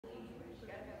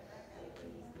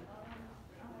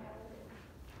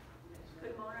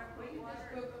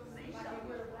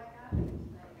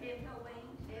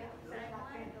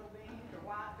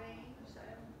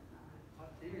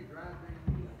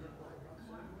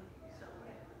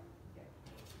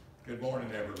Good morning,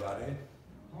 everybody.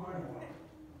 Morning.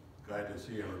 Glad to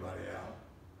see everybody out.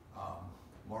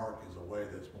 Mark is away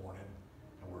this morning,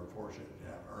 and we're fortunate to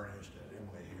have Ernest and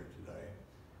Emily here today.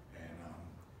 And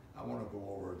I want to go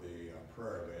over the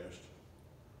prayer list.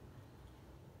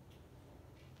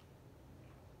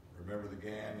 Remember the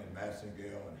Gann and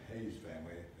Massengale and Hayes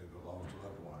family who lost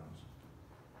loved ones,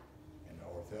 and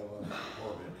Orthella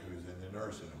Corbett, who is in the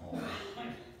nursing home,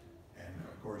 and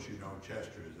of course you know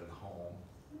Chester is at home,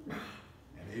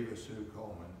 and Eva Sue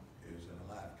Coleman is in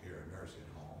a life care nursing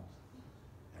home,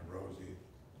 and Rosie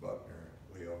Buckner,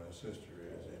 Leona's sister,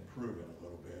 is improving a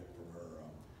little bit from her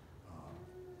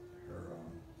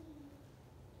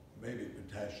maybe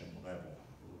potassium level.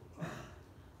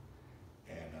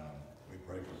 We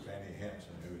pray for Fanny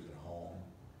Henson, who's at home,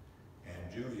 and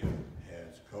Julia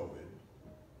has COVID,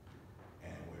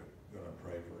 and we're going to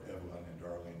pray for Evelyn and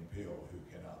Darlene Peel, who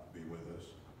cannot be with us.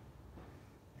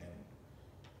 And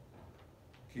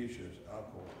Keisha's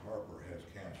uncle Harper has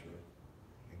cancer,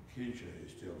 and Keisha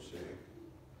is still sick,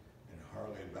 and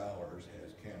Harley Bowers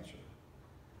has cancer.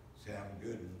 Sam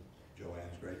Gooden,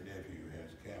 Joanne's great nephew,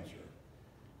 has cancer,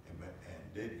 and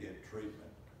did get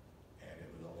treatment, and it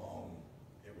was a long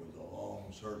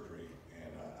surgery,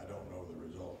 and I don't know the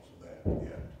results of that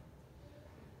yet.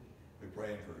 We're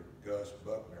praying for Gus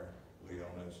Buckner,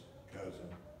 Leona's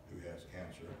cousin, who has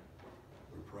cancer.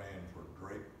 We're praying for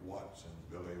Drake Watson,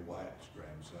 Billy White's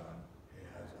grandson. He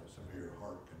has a severe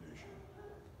heart condition.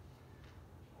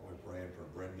 We're praying for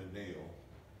Brenda Neal.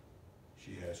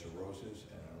 She has cirrhosis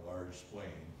and an enlarged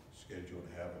spleen, scheduled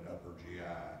to have an upper GI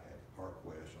at Park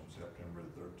West on September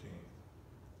the 13th.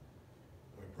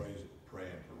 We're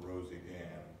praying for Rosie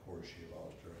Gann. Of course, she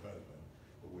lost her husband,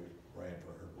 but we're praying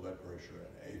for her blood pressure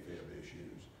and AFib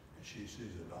issues, and she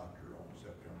sees a doctor on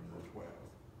September the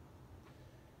 12th.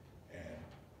 And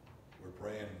we're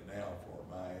praying now for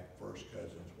my first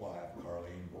cousin's wife,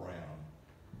 Carlene Brown,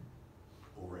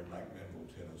 over in Lake Minville,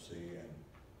 Tennessee, and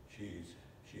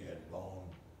she had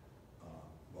bone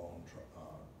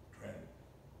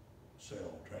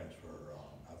cell transfer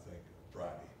on, I think,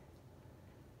 Friday.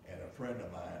 And a friend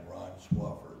of mine, Ron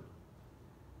Swafford,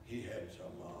 he had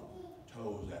some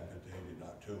toes amputated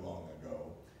not too long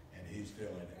ago, and he's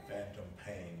feeling phantom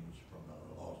pains from the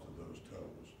loss of those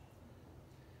toes.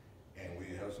 And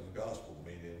we have some gospel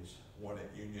meetings. One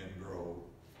at Union Grove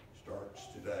starts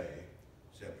today,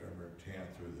 September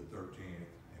 10th through the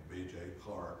 13th, in B.J.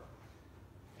 Clark,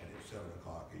 and it's 7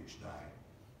 o'clock each night.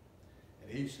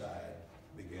 And each side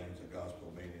begins a gospel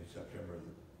meeting September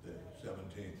the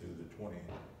 17th through the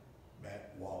 20th,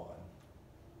 Matt Wallen,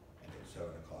 and it's 7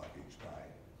 o'clock each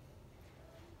night.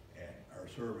 And our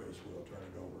service, we'll turn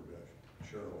it over to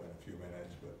Cheryl in a few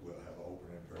minutes, but we'll have an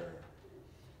opening prayer.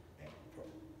 And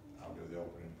I'll do the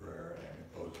opening prayer, and the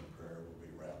closing prayer will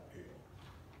be Ralph Peel.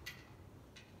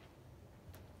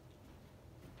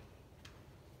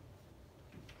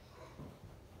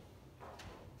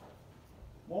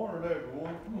 Morning,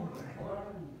 everyone.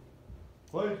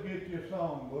 Please get your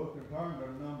songbook and turn to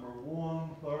number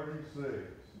 136.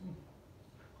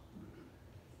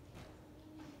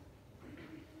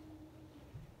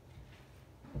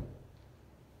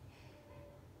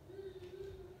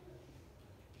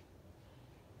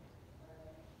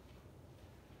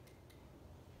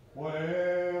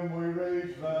 When we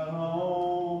reach that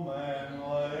home and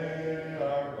lay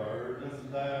our burdens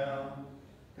down,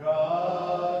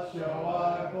 God shall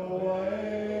wipe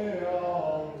away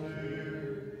all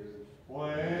tears.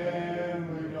 When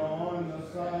we join the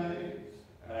saints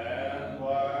and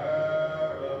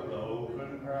wear a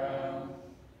broken crown,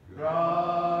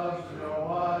 God shall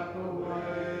wipe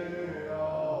away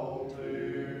all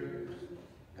tears.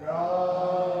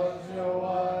 God shall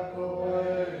wipe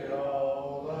away all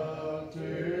the tears.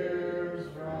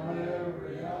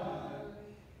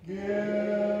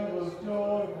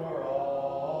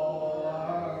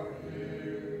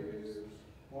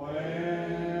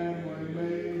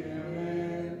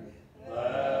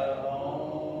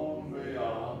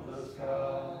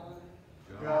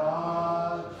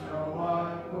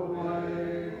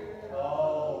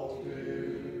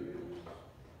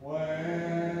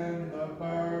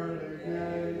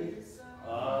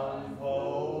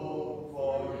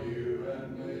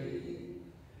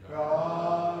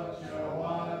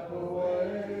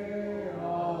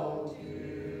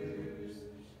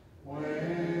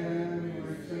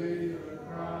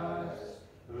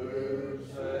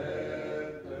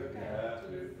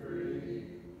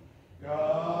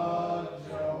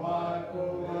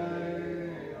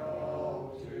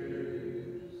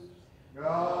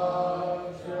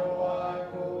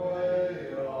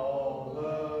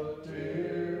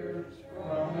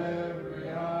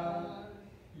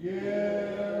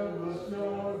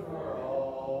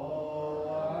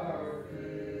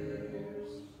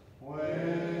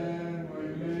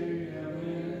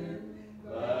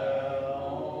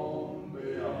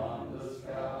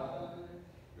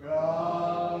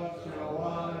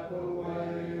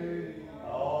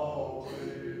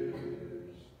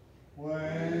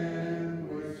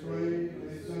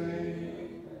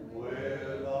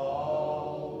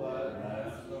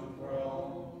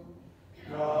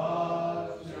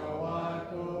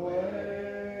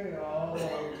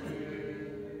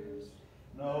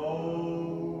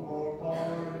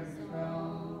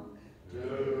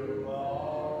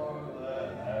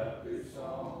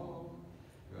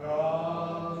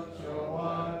 God shall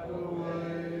wipe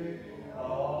away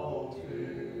all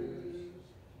tears.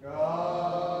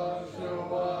 God shall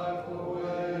wipe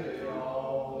away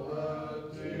all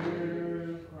the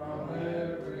tears from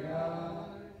every eye.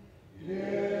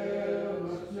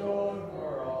 Give us joy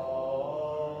for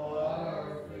all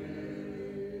our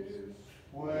fears.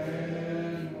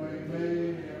 When we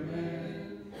meet Him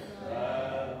in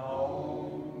that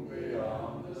home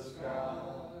beyond the sky,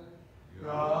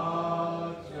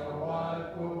 God shall wipe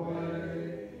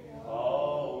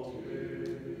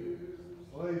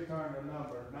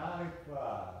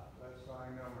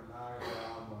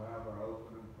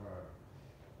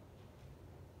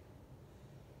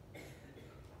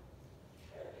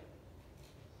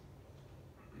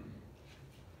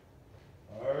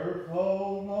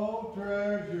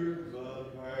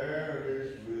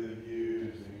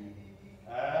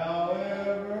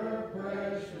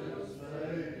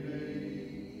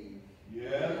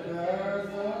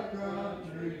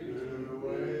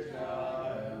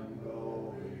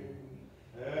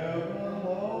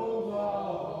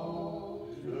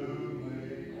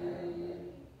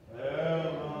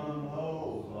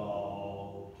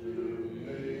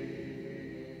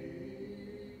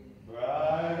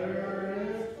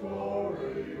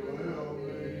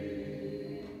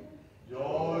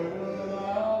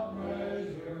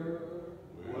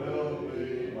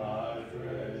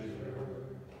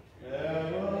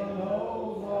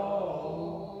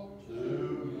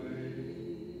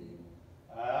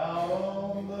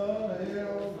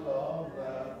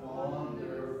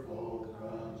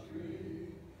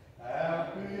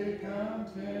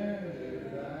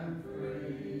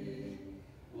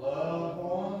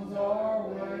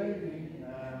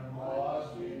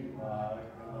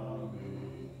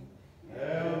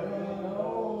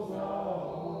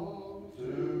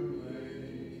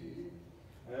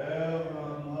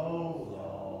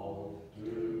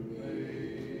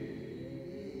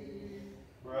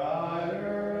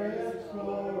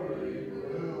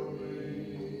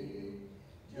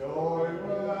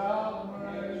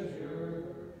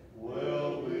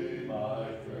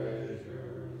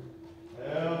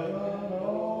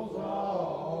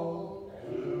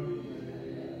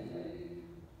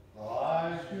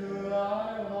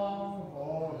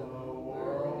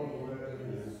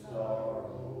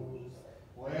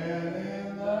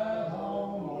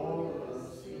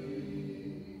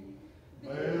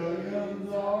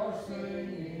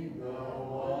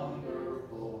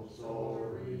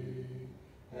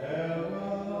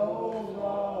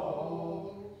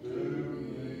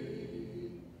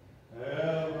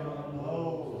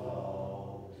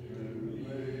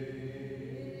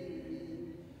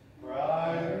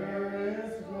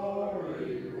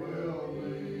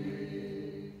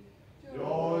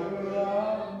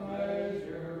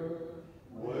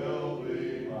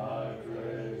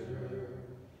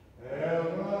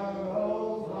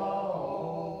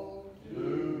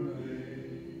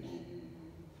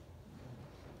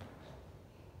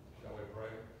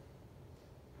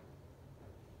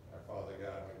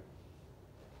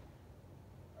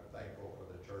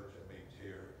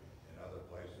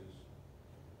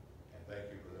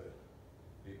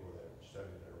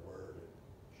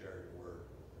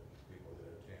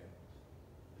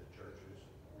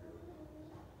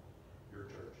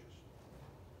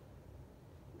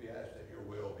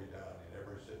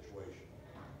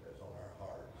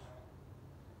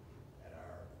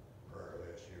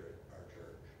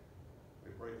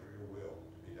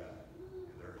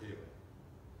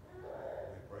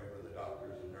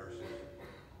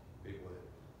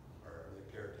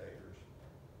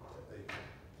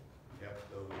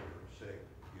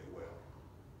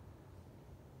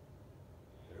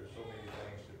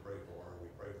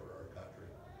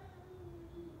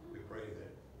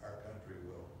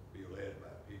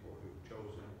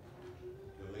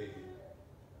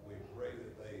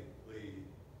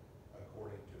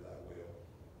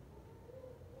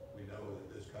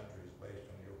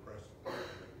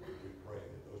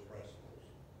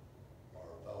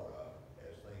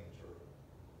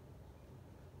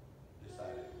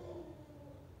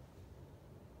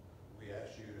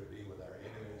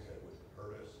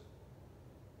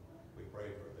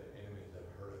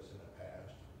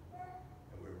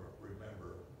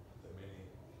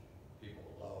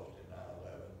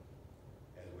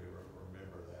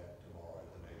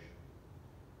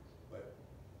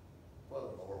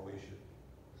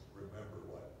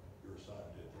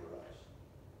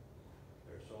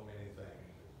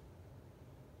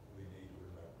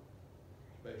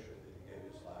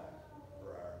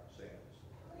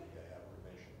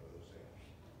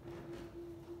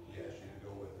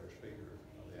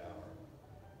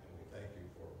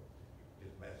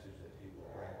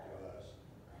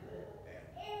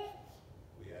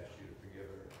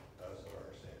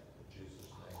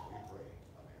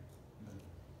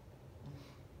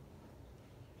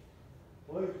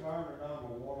please turn to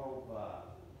number 105.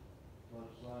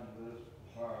 Let's sing this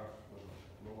verse for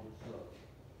the Lord's Supper.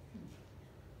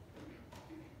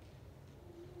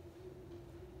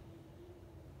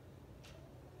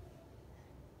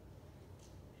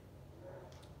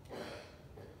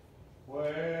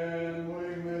 When we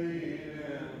meet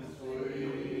in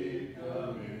sweet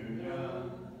communion,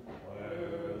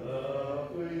 where the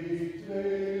feast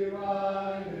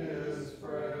divine is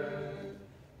spread,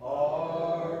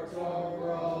 hearts are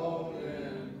brought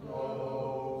in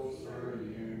closer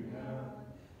union,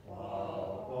 while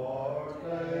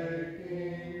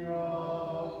partaking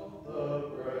of the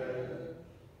bread.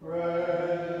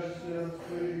 Precious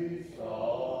feast,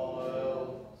 all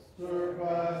else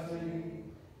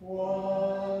surpassing,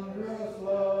 wondrous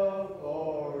love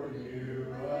for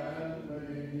you and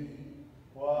me.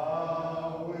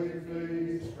 While we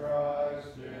feast, Christ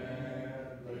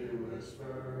gently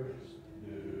whispers,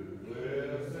 do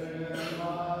this in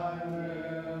my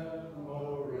memory.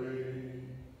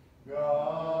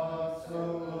 God so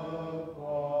loved,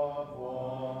 what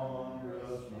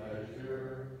wondrous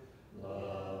measure,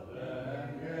 loved and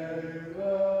gave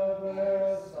the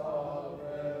best of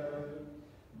it.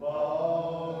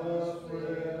 Bought us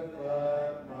with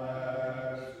that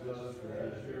matchless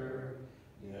treasure,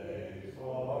 yea,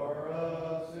 for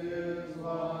us his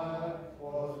life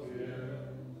was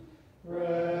given.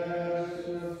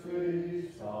 Precious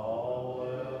feast, all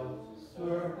else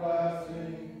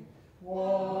surpassing,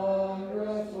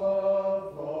 wondrous love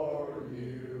for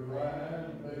you and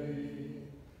me.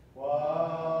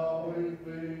 While we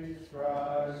feast,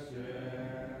 Christ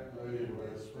gently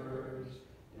whispers,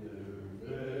 do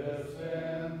this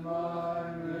in my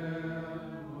memory.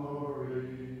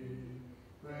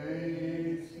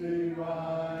 Feast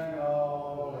divine,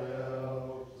 all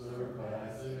else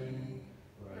surpassing,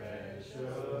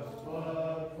 precious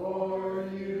blood for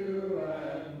you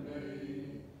and me.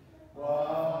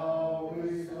 While we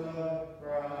sup,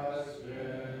 Christ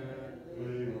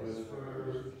gently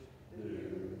whispers, do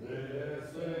this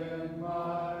in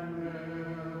my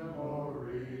memory.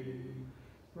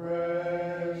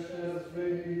 Precious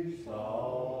feast,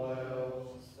 all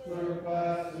else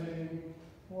surpassing,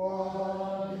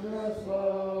 wondrous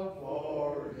love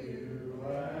for you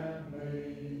and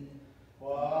me.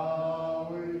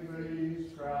 While we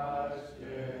feast, Christ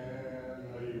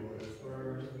gently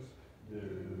whispers, do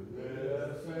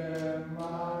this in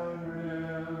my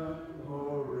memory.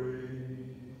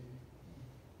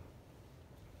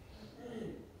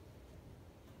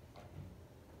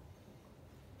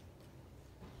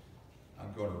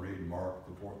 I'm going to read Mark,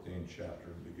 the 14th chapter,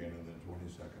 beginning in the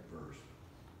 22nd verse.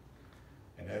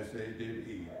 And as they did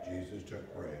eat, Jesus took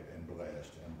bread and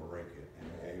blessed and brake it and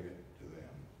gave it to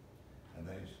them.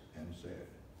 And said,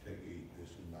 take, eat, this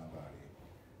is my body.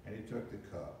 And he took the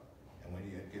cup, and when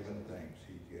he had given thanks,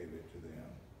 he gave it to them,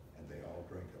 and they all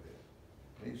drank of it.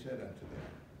 And he said unto them,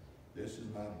 this is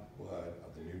my blood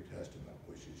of the New Testament,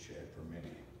 which is shed for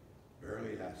many.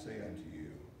 Verily I say unto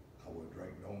you, I will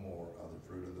drink no more of the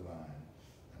fruit of the vine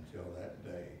until that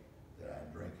day that I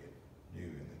drink it new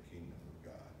in the kingdom of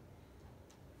God.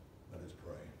 Let us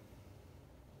pray.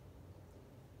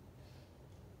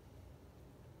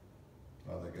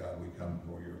 Father God, we come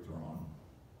before your throne,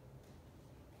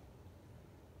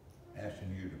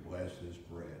 asking you to bless this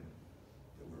bread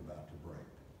that we're about to break.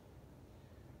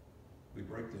 We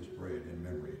break this bread in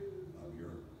memory of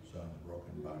your Son's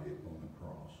broken body upon the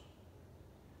cross.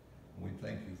 And we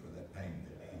thank you for that pain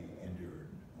that he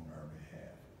endured on our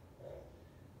behalf.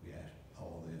 We ask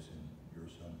all this in your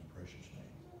Son's precious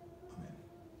name. Amen.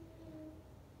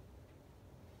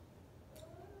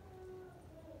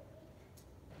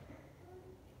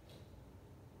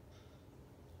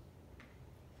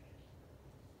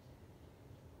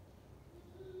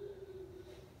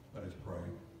 Let us pray.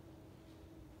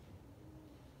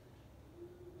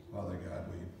 Father God,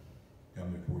 we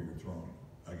come before your throne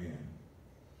again,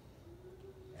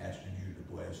 asking you to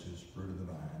bless this fruit of the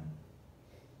vine.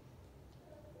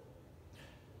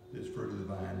 This fruit of the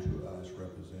vine to us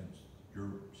represents your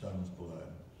Son's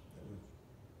blood that was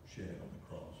shed on the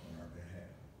cross on our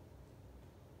behalf.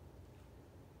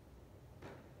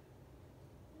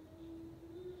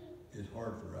 It's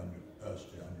hard for us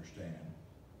to understand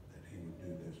that he would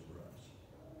do this for us,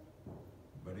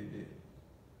 but he did.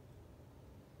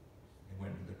 He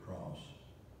went to the cross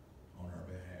on our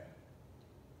behalf,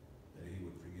 that he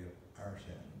would forgive our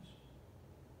sins,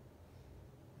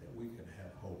 that we could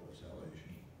have hope of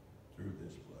salvation through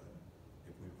this blood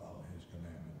if we follow his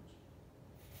commandments.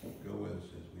 Go with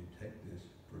us as we take this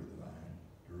fruit of the vine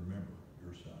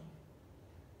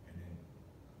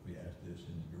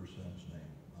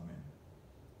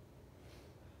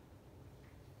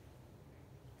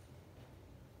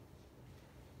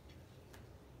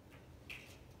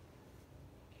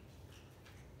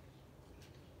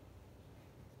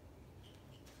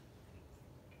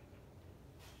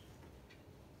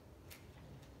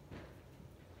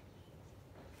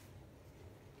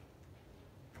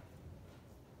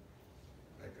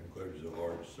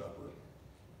Lord's Supper.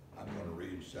 I'm going to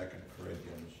read 2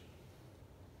 Corinthians,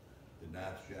 the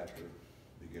 9th chapter,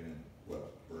 beginning,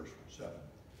 verse 7.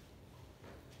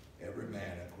 Every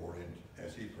man according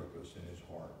as he purposed in his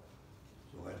heart,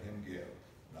 so let him give,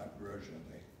 not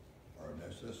grudgingly or of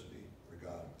necessity, for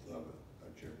God loveth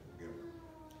a cheerful giver.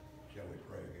 Shall we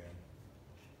pray again?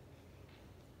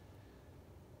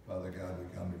 Father God, we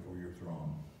come before your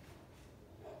throne,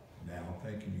 now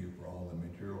thanking you for all the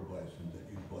material blessings that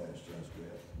you blessed us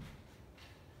with.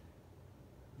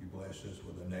 You blessed us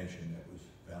with a nation that was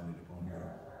founded upon your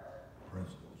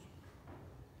principles.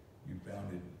 You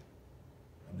founded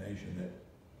a nation that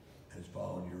has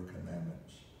followed your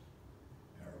commandments,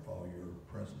 or followed your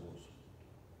principles,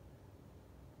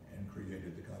 and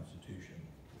created the Constitution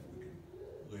that we can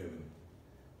live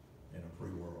in a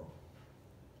free world.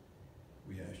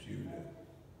 We ask you to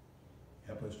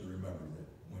help us to remember that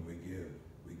when we give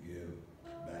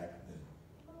back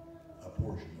a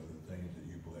portion of the things that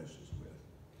you blessed us with.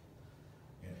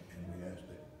 And we ask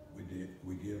that we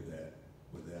give that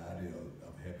with the idea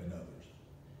of helping others.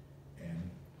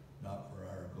 And not for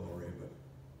our glory, but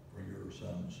for your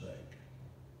Son's sake,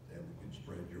 that we can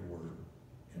spread your word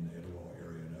in the Etowah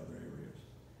area and other areas.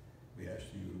 We ask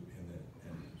you in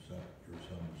your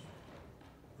Son's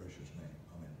precious name.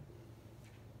 Amen.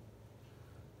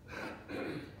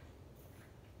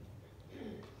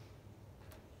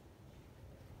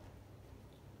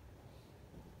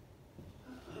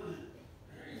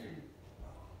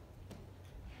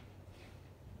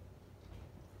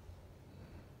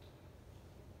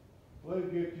 Please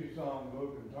get your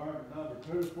songbook and turn to number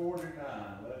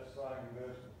 249. Let's sing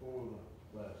this before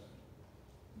the lesson.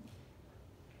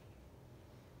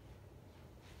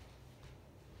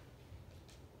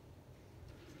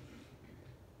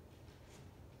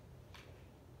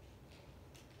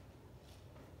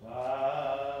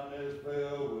 Time is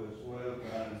filled with swift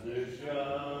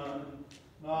transition,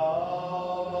 not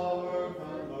all earth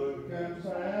and Luke can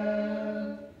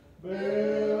stand.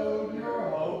 Build your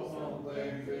hopes on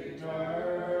things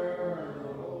eternal.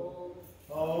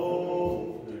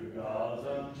 Hold to God's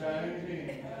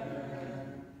unchanging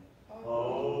hand.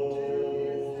 Hold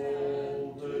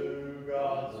to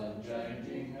God's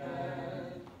unchanging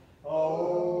hand.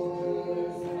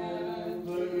 Hold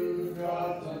to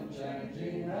God's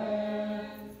unchanging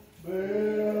hand.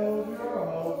 Build your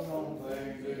hopes on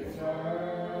things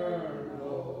eternal.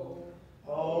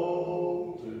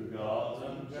 Hold to God's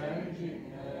unchanging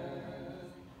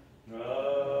hand.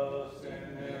 Trust in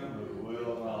him who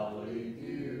will not leave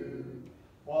you,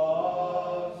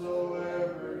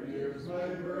 whatsoever years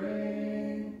may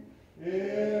bring.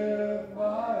 If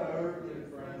by earthly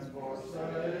friends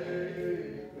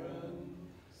forsaken,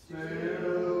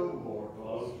 still more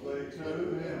closely to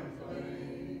him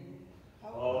cling.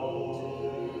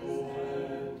 Hold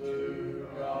to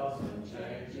God's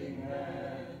unchanging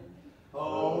hand.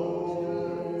 Hold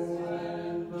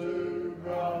to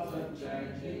God's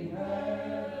unchanging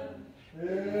hand.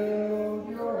 Build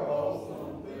your hopes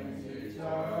on things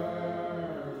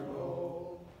eternal.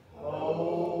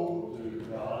 Hold to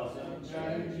God's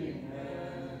unchanging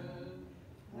hand.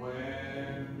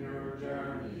 When your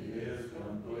journey is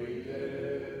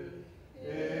completed,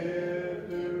 if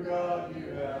to God you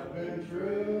have been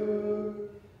true,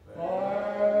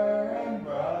 fire and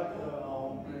bright the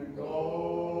home in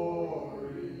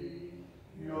glory,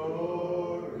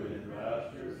 your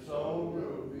enraptured soul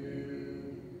will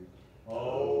view.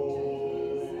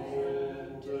 Hold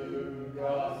to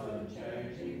God's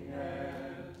unchanging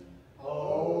hand.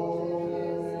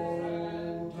 Hold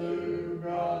to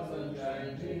God's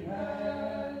unchanging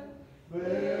hand.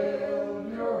 Build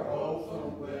your hopes on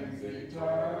things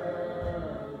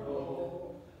eternal.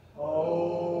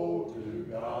 Hold to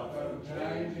God's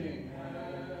unchanging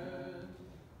hand.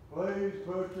 Please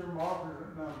put your markers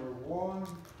at number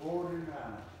 149.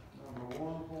 Number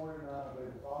 149 will be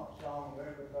the song of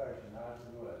invitation. How's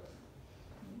the blessing?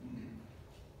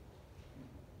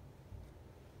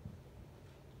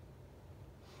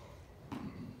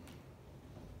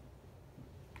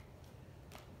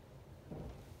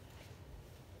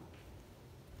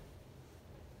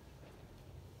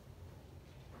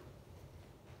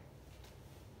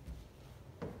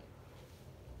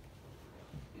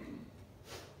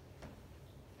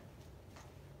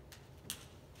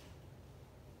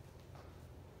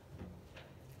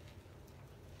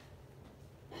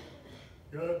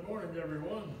 Good morning,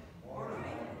 everyone. Morning.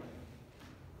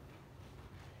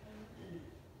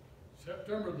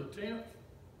 September the 10th,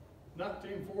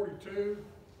 1942,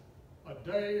 a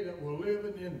day that will live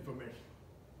in infamy.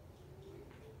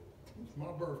 It's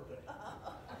my birthday.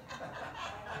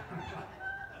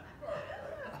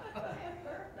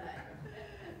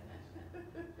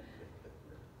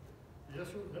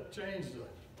 that changed the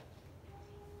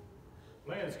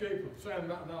landscape of Sand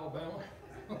Mountain, Alabama.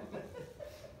 But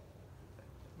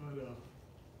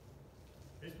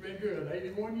it's been good,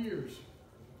 81 years.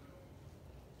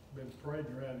 Been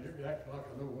parading around here, acting like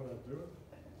I know what I'm doing.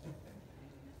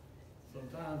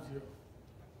 Sometimes you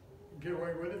get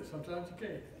away with it, sometimes you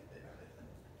can't.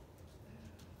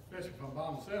 Especially if I'm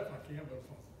by myself, I can, but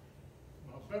if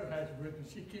my better half is with me,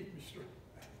 she keeps me straight.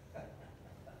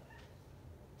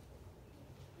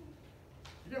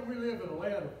 You know, we live in a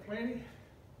land of plenty.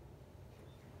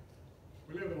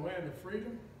 We live in a land of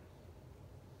freedom.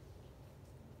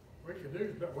 We can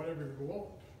do about whatever we want.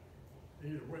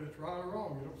 Either whether it's right or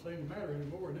wrong, it don't seem to matter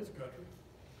anymore in this country.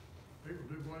 People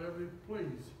do whatever they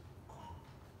please.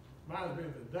 Reminds me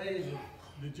of the days of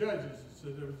the judges. It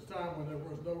said there was a time when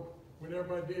when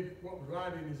everybody did what was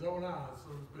right in his own eyes,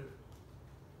 so to speak.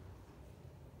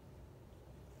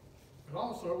 But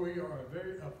also, we are a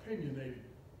very opinionated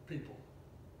people.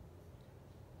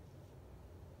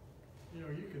 You know,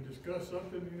 you can discuss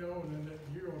something, you know, and then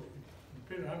you're going to,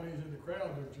 depending on how many's in the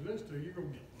crowd that you listen to, you're going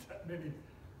to get that many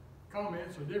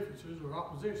comments or differences or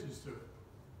oppositions to it.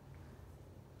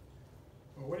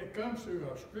 But when it comes to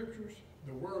our scriptures,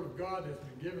 the Word of God that's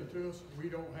been given to us, we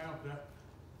don't have that,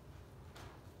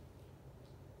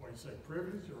 what do you say,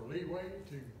 privilege or leeway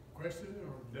to question it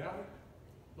or doubt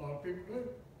it. A lot of people do.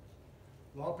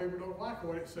 A lot of people don't like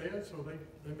what it says, so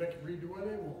they make it read the way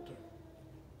they want to.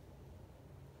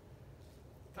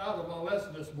 The title of my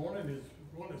lesson this morning is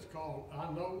one that's called,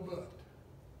 I Know But.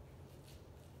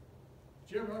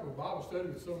 Did you ever have a Bible study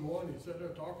with someone, you sit there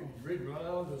talking, you read right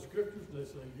out of the scriptures, and they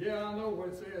say, yeah, I know what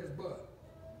it says, but.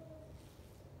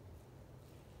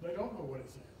 They don't know what it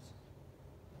says.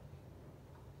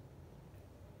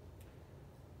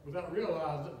 Without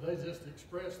realizing that they just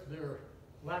express their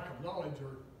lack of knowledge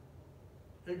or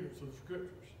ignorance of the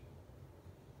scriptures.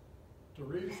 To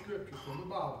read the scriptures from the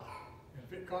Bible, and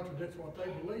if it contradicts what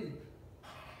they believe,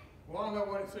 well, I know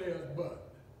what it says, but.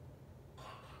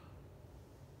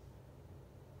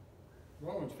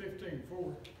 Romans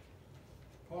 15:4,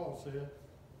 Paul said,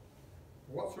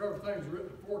 whatsoever things are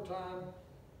written aforetime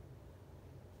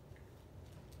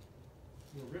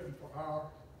were written for our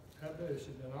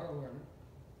admonition and our learning,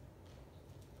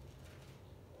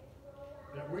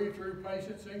 that we through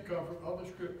patience and comfort of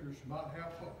the scriptures might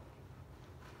have hope.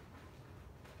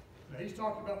 Now he's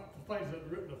talking about the things that are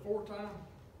written aforetime,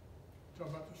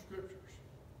 talking about the scriptures.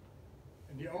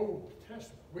 In the Old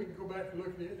Testament, we can go back and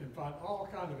look at it and find all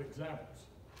kinds of examples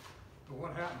of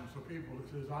what happens to people that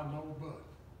says, I know but.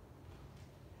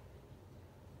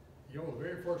 You know, the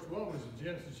very first one was in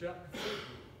Genesis chapter 3.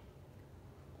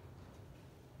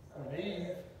 When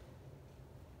Eve,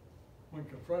 when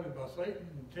confronted by Satan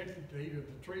and tempted to eat of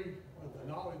the tree of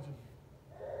the knowledge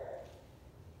of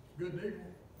good and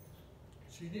evil,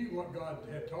 she knew what God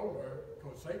had told her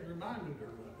because Satan reminded her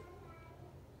of it.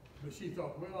 But she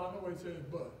thought, well, I know what it says,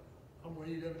 but I'm going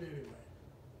to eat of it anyway.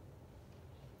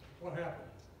 What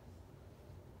happened?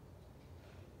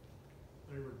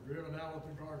 They were driven out of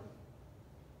the garden.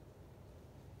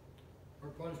 Her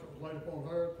punishment was laid upon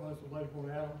her, punishment was laid upon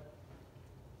Adam.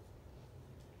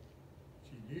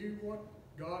 She knew what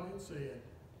God had said,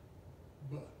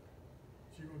 but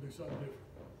she's going to do something different.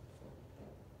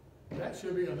 That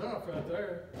should be enough right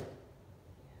there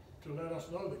to let us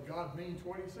know that God means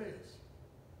what he says.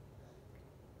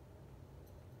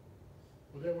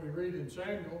 Well, then we read in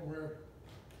Samuel where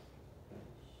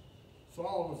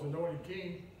Saul was anointed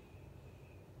king.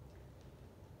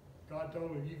 God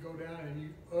told him, you go down and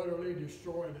you utterly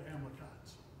destroy the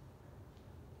Amalekites.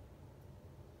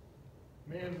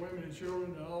 Men, women, and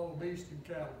children, and all the beasts and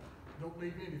cattle. Don't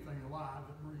leave anything alive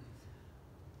that breathes.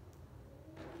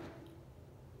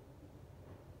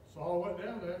 Saul went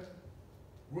down there,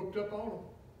 whooped up on them.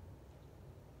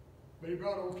 But he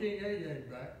brought old King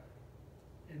Agag back.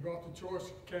 He brought the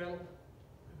choice cattle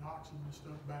and oxen and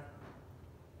stuff back.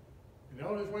 And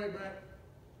on his way back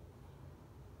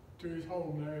to his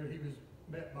home there, he was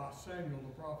met by Samuel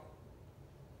the prophet.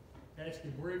 Asked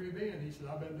him, where have you been? He said,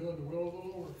 I've been doing the will of the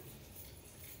Lord.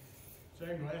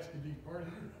 Samuel asked him, did he burn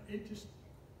him? It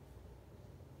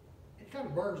kind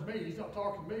of burns me. He's not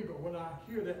talking to me, but when I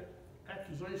hear that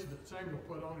accusation that Samuel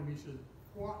put on him, he said,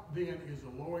 what then is the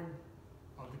lowing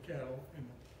of the cattle and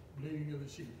the bleating of the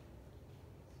sheep?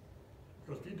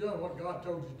 Because if you'd done what God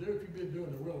told you to do, if you'd been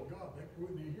doing the will of God, they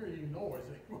wouldn't even hear any noise.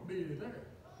 They wouldn't be there.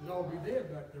 They'd all be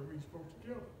dead back there where you're supposed to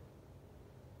kill them.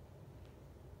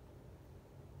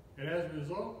 And as a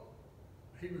result,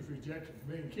 he was rejected from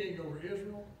being king over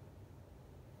Israel.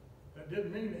 That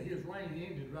didn't mean that his reign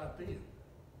ended right then.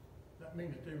 That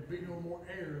meant that there would be no more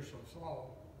heirs of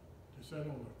Saul to to sit on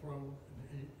the throne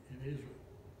in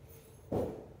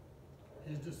Israel.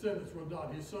 His descendants would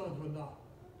not, his sons would not.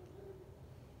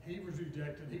 He was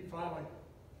rejected. He finally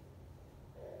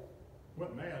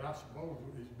went mad, I suppose,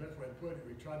 is the best way to put it.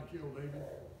 He tried to kill David.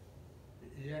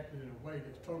 He acted in a way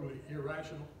that's totally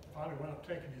irrational. Finally wound up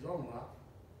taking his own life.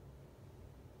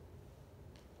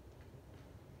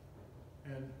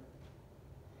 And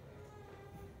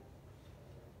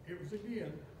it was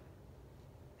again,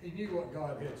 he knew what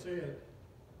God had said,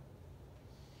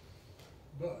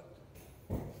 but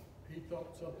he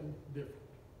thought something different.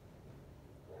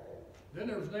 Then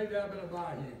there was Nadab and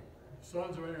Abihu,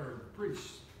 sons of Aaron,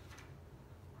 priests.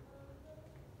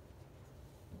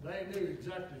 They knew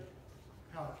exactly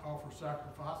how to offer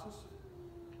sacrifices.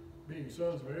 Being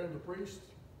sons of Aaron, the priest,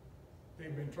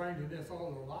 they've been trained in this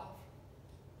all their life.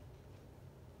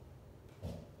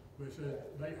 But it said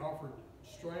they offered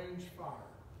strange fire.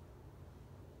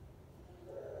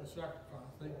 The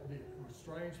sacrifice they did was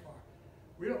strange fire.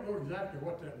 We don't know exactly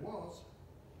what that was.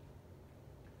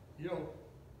 You know,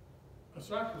 a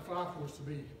sacrifice was to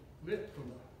be lit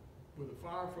with a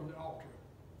fire from the altar,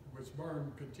 which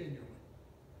burned continually.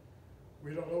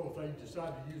 We don't know if they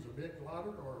decided to use a big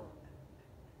lighter or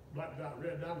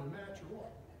red diamond match or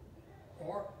what.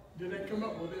 Or did they come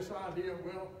up with this idea,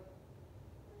 well,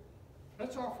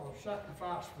 let's offer a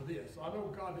sacrifice for this. I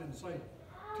know God didn't say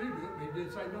to do it, but he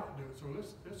did say not to do it. So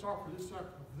let's offer this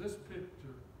sacrifice for this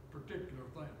particular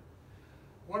thing.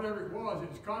 Whatever it was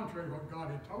contrary to what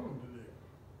God had told them to do.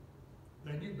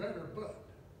 They knew better, but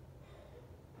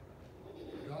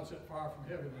God set fire from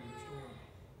heaven and destroyed them.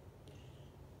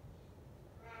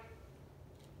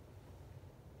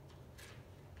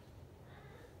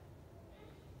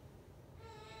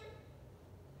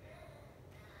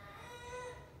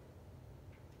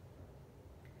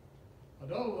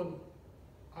 Another one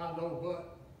I know,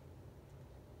 but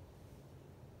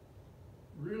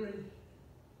really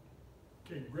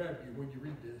can grab you when you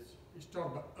read this. He's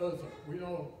talking about Uzzah. We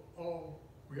all know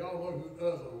who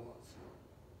Uzzah was.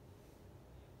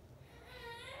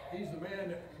 He's the man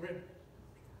that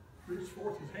reached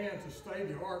forth his hand to stay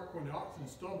the ark when the oxen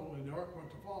stumbled and the ark went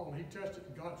to fall, and he touched it,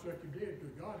 and God struck him dead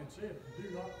because God had said, "Do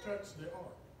not touch the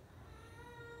ark."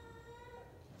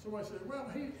 Somebody said, well,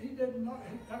 he did not,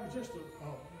 that was just a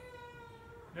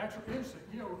natural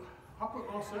instinct. You know, I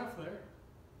put myself there,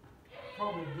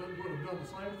 probably would have done the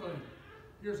same thing.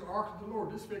 Here's the ark of the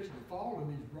Lord, this fixing to fall in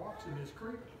these rocks in this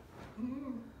creek.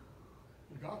 And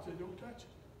God said, don't touch it.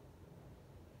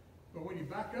 But when you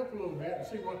back up a little bit and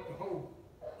see what the whole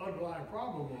underlying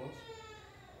problem was,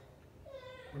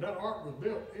 when that ark was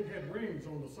built, it had rings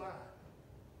on the side.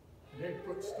 And they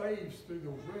put staves through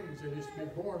those rings, and it's to be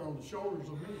borne on the shoulders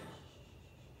of men,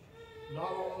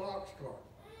 not on an ox cart.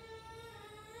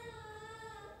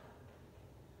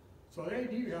 So they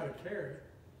knew how to carry it.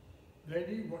 They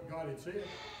knew what God had said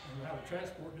and how to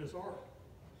transport this ark.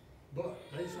 But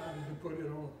they decided to put it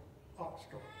on an ox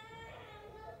cart.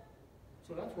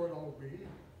 So that's where it all began.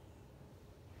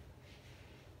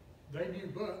 They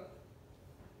knew but,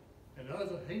 and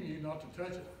Uzzah, he knew not to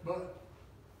touch it, but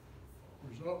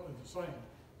the result is the same.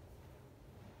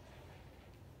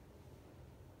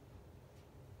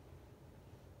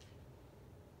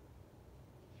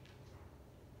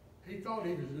 He thought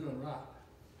he was doing right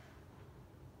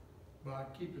by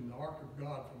keeping the ark of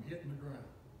God from hitting the ground.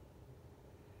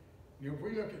 You know, if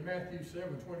we look at Matthew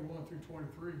 7:21 through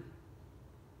 23,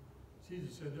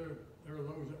 Jesus said there are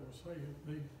those that will say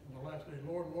in the last day,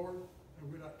 Lord, Lord, have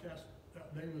we not cast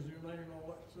out demons in your name and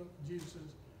all that stuff? Jesus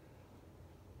says,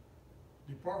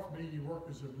 depart from me, you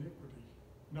workers of iniquity.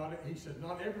 He said,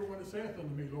 not everyone that saith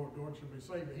unto me, Lord, Lord, shall be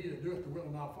saved, but he that doeth the will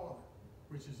of my Father,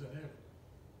 which is in heaven.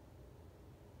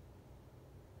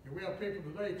 And we have people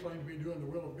today claim to be doing the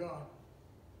will of God,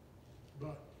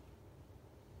 but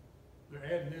they're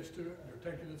adding this to it,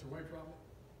 they're taking this away from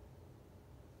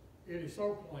it. It is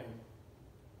so plain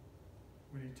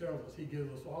when he tells us, he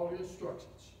gives us all the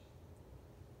instructions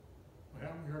on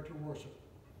how we are to worship.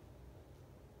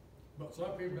 But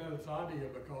some people have this idea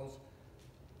because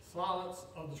silence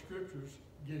of the scriptures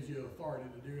gives you authority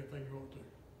to do anything you want to.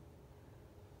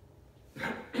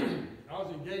 I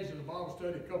was engaged in a Bible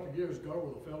study a couple of years ago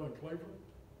with a fellow in Cleveland.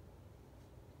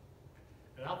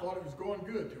 And I thought it was going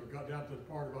good till it got down to the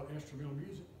part about instrumental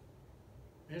music.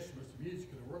 Instruments of music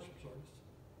in the worship service.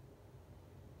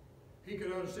 He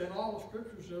could understand all the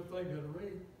scriptures and everything that I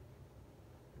read.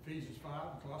 Ephesians 5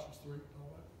 and Colossians 3 and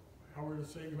all that. How we're to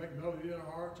sing, make melody in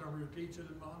our hearts, how we're to teach and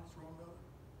admonish one another.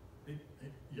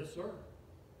 Yes, sir.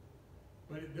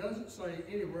 But it doesn't say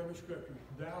anywhere in the scripture,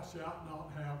 thou shalt not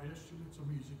have instruments of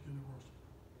music in the worship.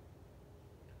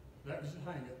 That was his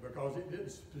hang-up, because it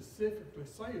didn't specifically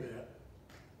say that.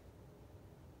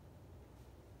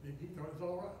 He thought it was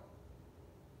all right.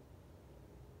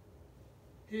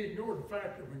 He ignored the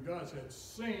fact that when God said,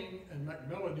 sing and make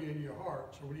melody in your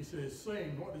heart, so when he says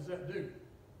sing, what does that do?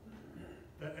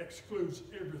 That excludes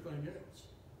everything else,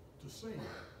 to sing.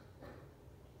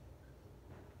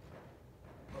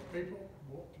 But people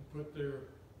want to put their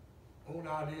own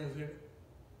ideas in it.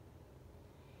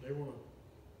 They want to,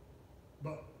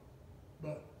 but,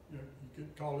 you know, you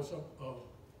could call this a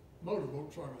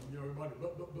motorboat sermon, you know, everybody,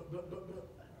 but.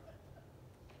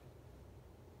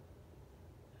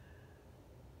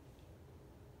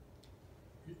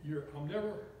 I'm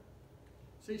never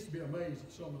cease to be amazed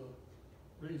at some of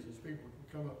the reasons people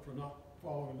can come up for not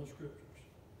following the scriptures.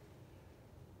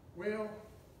 Well,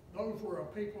 those were a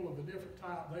people of a different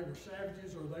type. They were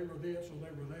savages, or they were this, or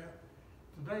they were that.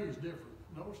 Today is different.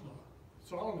 No, it's not.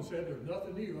 Solomon said there's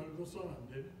nothing new under the sun,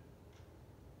 didn't it?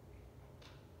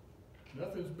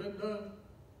 Nothing's been done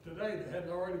today that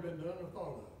hadn't already been done or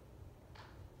thought of.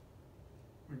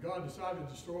 When God decided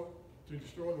to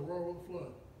destroy the world with a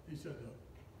flood, he said the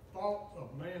thought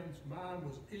of man's mind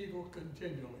was evil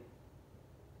continually.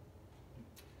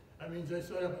 That means they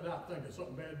stay up at night thinking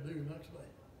something bad to do the next day.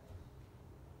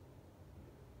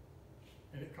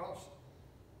 And it costs them.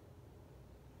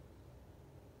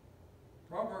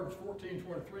 Proverbs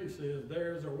 14:23 says,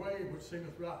 there is a way which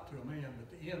seemeth right to a man, but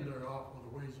the end thereof are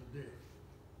the ways of death.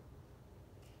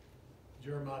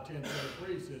 Jeremiah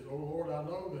 10:23 says, O Lord, I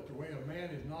know that the way of man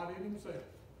is not in himself.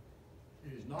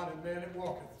 It is not in man that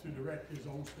walketh to direct his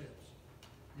own steps.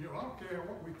 You know, I don't care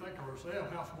what we think of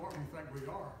ourselves, how smart we think we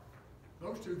are.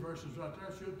 Those two verses right there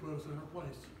should put us in our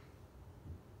place.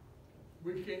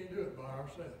 We can't do it by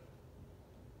ourselves.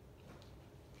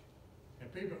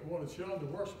 And people that want to shun the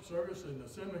worship service and the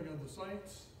assembling of the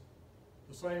saints,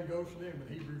 the same goes for them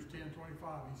in Hebrews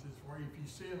 10:25. He says, for if you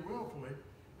sin willfully,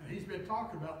 and he's been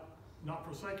talking about not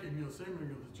forsaking the assembling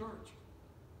of the church.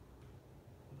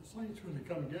 The saints, when they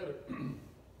come together, and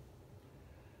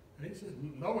he says,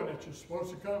 knowing that you're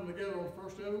supposed to come together on the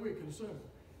first day of the week and assemble.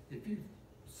 If you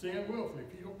sin willfully,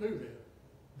 if you don't do that,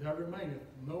 there remaineth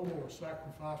no more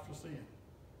sacrifice for sin.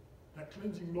 That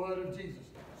cleansing blood of Jesus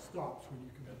stops when you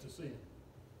commit to sin.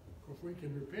 Of course, we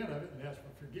can repent of it and ask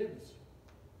for forgiveness.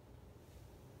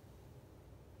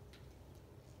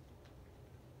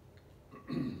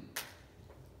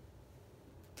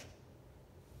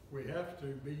 We have to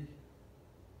be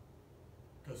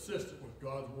consistent with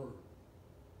God's word.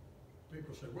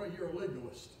 People say, well, you're a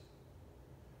legalist.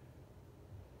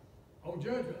 On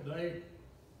Judgment Day,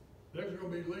 there's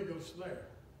going to be legalists there.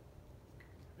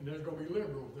 And there's going to be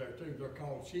liberals there too. They're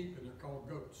called sheep and they're called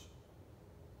goats.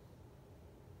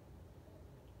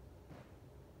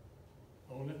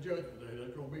 On that Judgment Day,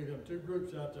 there's going to be them two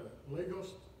groups out there,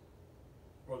 legalists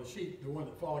or the sheep, the one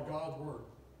that follow God's word.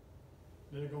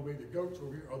 Then there's going to be the goats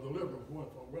over here, or the liberals, one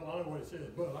that follow, well, I know what it says,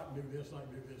 but I can do this, I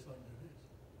can do this, I can do this.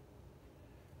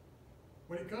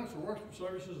 When it comes to worship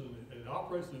services and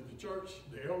operations of the church,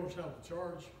 the elders have the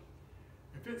charge.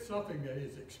 If it's something that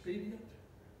is expedient,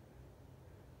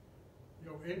 you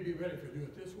know, it'd be better if you do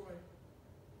it this way.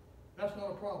 That's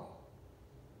not a problem.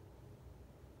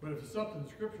 But if it's something the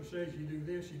scripture says you do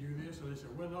this, and they say,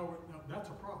 well, no, that's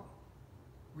a problem.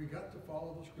 We got to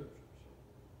follow the scriptures.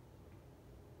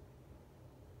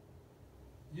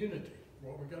 Unity,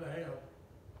 what we got to have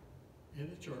in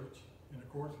the church in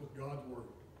accordance with God's word.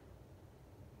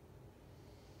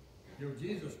 You know,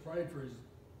 Jesus prayed for his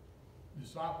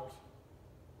disciples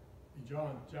in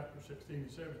John chapter 16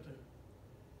 and 17.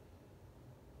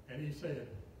 And he said,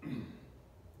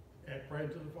 and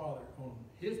prayed to the Father on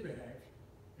his behalf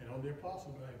and on the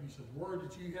apostles' behalf. He said, the word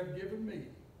that you have given me,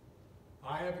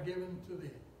 I have given to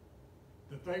them,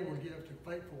 that they will give to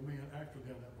faithful men after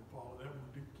them that will follow. That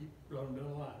will keep running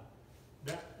down the line.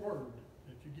 That word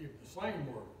that you give, the same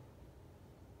word.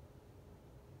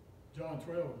 John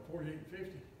 12:48 and 50.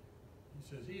 He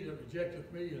says, he that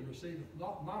rejecteth me and receiveth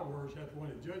not my words hath one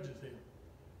that judges him.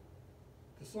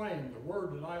 The same, the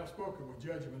word that I have spoken will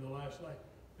judge him in the last day.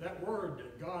 That word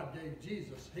that God gave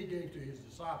Jesus, he gave to his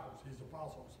disciples, his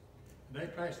apostles. And they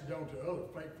passed it on to other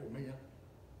faithful men,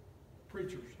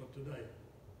 preachers of today,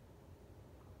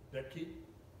 that keep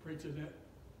preaching that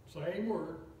same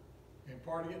word,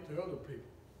 imparting it to other people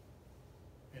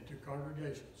and to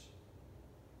congregations.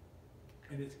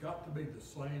 And it's got to be the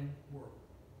same word.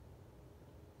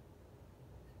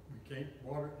 We can't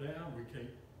water it down. We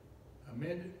can't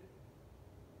amend it.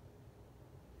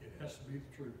 It has to be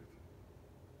the truth.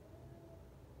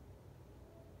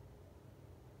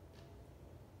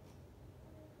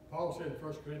 Paul said in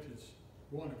 1 Corinthians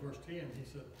 1 and verse 10, he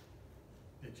said,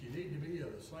 that you need to be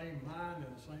of the same mind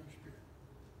and the same spirit.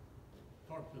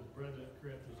 Talk to the president of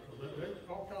Corinthians, because there's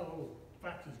all kind of little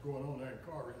factors going on there in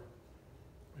Corinth.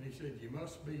 And he said, you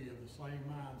must be of the same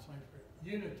mind, same spirit.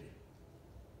 Unity.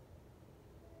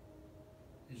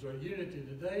 Is there unity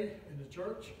today in the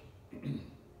church?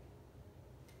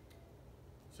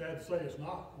 Sad to say it's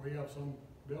not. We have some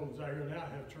buildings out here now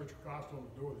that have Church of Christ on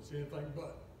the door that's anything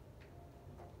but.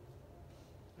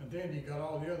 And then you got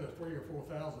all the other 3,000 or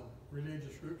 4,000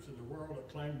 religious groups in the world that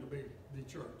claim to be the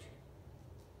church.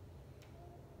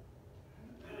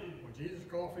 When Jesus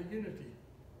called for unity,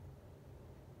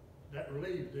 that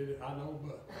relieved did it, I know,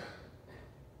 but.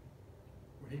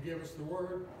 When he gave us the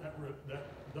word, that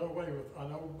done away with, I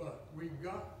know, but. We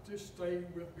got to stay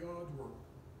with God's word.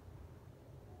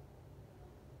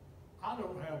 I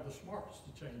don't have the smarts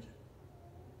to change it.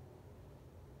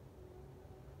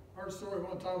 I heard a story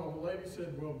one time of a lady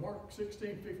said, well, Mark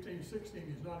 16, 15, 16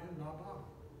 is not in my Bible.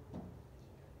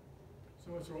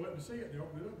 Someone said, well, let me see it. They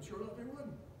opened it up, and sure enough, it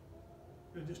wasn't.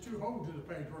 There's just 2 holes in the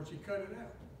page where she cut it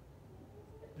out.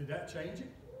 Did that change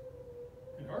it?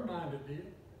 In her mind, it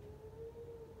did.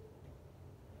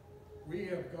 We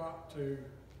have got to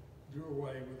do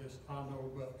away with this I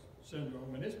know but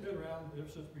syndrome, and it's been around ever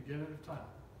since the beginning of time.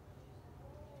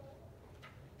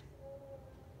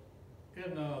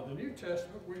 In the New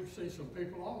Testament, we see some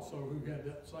people also who had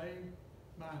that same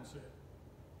mindset.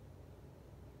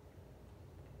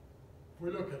 If we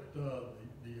look at the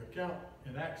account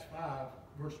in Acts 5,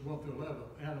 verses 1 through 11,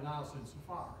 Ananias and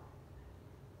Sapphira,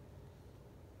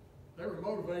 they were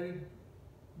motivated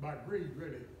by greed,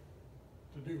 really,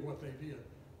 to do what they did.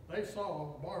 They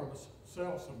saw Barnabas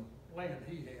sell some land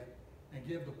he had and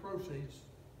give the proceeds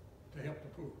to help the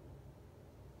poor.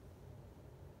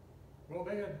 Well,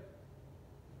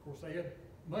 of course, they had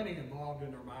money involved in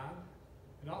their mind,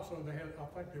 and also they had, I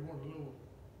think they wanted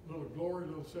a little glory, a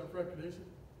little self-recognition.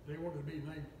 They wanted to be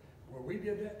named, well, we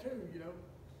did that too, you know.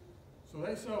 So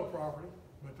they sell property,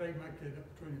 but they make it up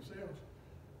between themselves.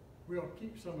 We'll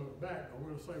keep some of it back, or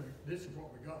we'll say, this is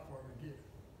what we got for it, we get it.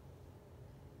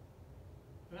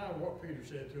 And I know what Peter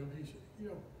said to him. He said, you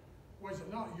know, was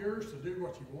it not yours to do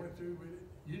what you wanted to with it?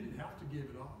 You didn't have to give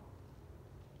it all.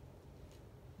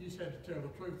 You just had to tell the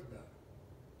truth about it.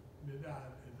 They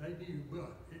died, and they knew,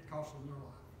 but it cost them their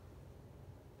life.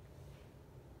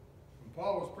 When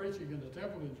Paul was preaching in the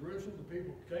temple in Jerusalem, the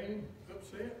people came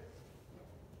upset.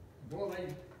 And boy,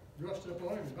 they rushed up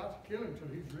on him, about to kill him until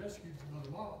he was rescued from the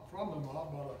mob by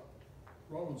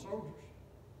the Roman soldiers.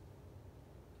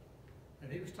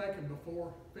 And he was taken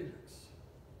before Felix.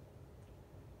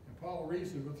 And Paul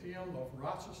reasoned with him of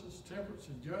righteousness, temperance,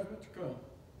 and judgment to come.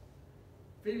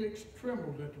 Felix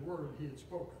trembled at the word he had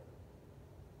spoken.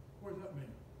 What does that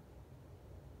mean?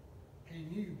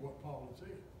 He knew what Paul had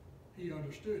said. He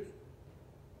understood it.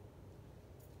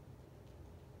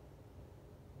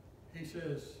 He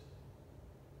says,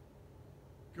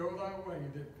 go thy way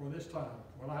for this time.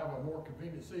 When I have a more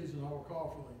convenient season, I will call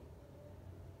for thee.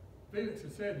 Felix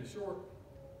had said in short,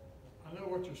 I know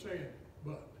what you're saying,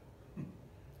 but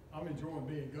I'm enjoying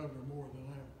being governor more than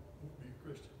I want to be a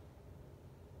Christian.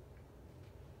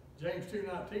 James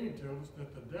 2:19 tells us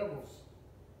that the devils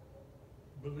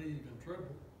believe and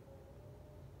tremble.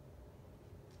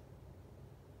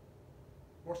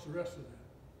 What's the rest of that?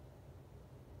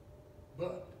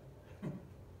 But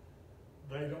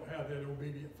they don't have that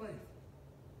obedient faith.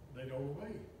 They don't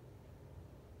obey.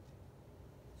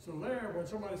 So there, when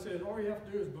somebody says, all you have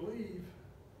to do is believe,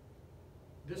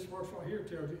 this verse right here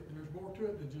tells you there's more to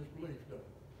it than just belief, though.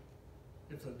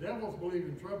 If the devils believe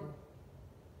in trouble,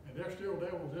 and they're still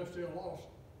devils, they're still lost,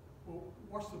 well,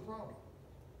 what's the problem?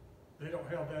 They don't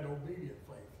have that obedient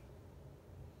faith.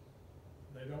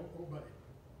 They don't obey.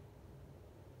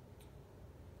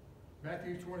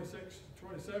 Matthew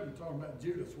 26:27, talking about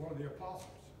Judas, one of the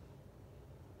apostles.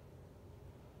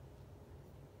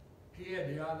 He had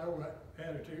the I know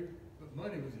attitude, but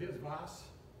money was his vice.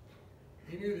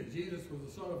 He knew that Jesus was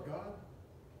the Son of God.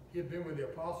 He had been with the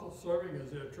apostles, serving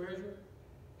as their treasurer.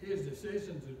 His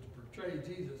decision to portray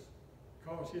Jesus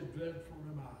caused his dreadful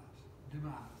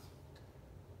demise.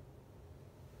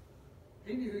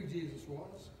 He knew who Jesus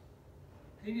was.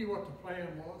 He knew what the plan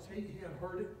was. He had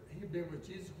heard it. He'd been with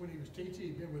Jesus when he was teaching.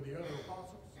 He'd been with the other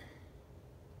apostles.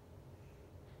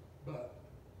 But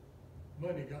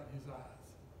money got in his eyes.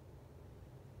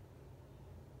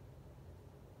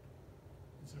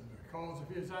 And so because of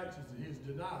his actions and his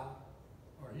denial,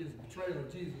 or his betrayal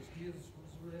of Jesus, Jesus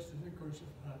was arrested and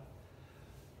crucified.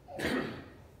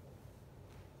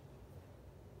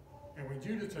 And when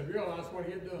Judas had realized what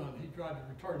he had done, he tried to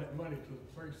return that money to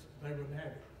the priests. They wouldn't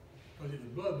have it. because it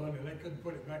was blood money and they couldn't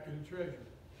put it back in the treasury.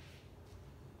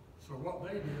 So what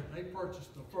they did, they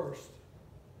purchased the first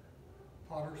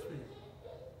potter's field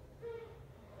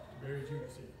to bury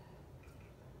Judas in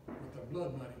with the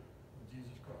blood money of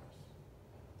Jesus Christ.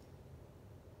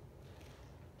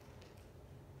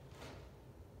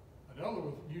 Another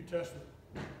New Testament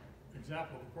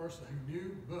example of a person who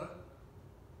knew, but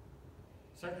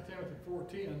 2 Timothy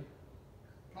 4:10,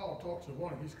 Paul talks of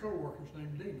one of his co-workers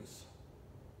named Demas.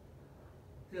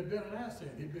 He had been an asset.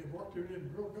 He'd been worked through it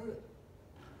real good.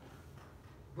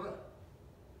 But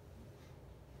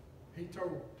he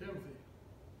told Timothy,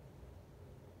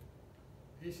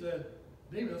 he said,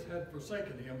 Demas had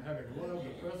forsaken him, having loved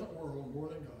the present world more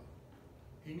than God.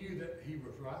 He knew that he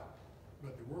was right,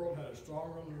 but the world had a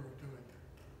stronger lure to it.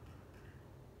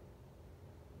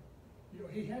 You know,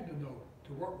 he had to know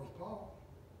to work with Paul.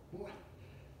 Boy,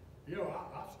 you know,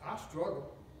 I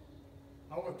struggled.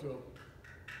 I went to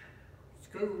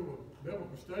school of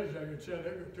biblical studies out here in Chattanooga.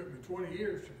 It took me 20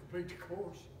 years to complete the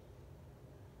course.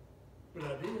 But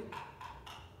I did.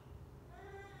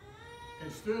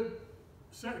 And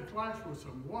sat in class with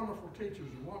some wonderful teachers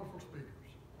and wonderful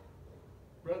speakers.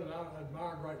 Brethren, I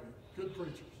admire greatly. Good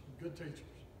preachers and good teachers.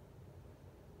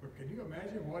 But can you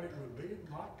imagine what it would be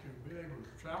like to be able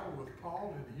to travel with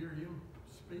Paul and to hear him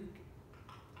speak?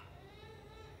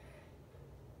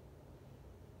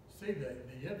 See the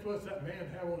influence that man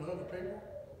had on other people,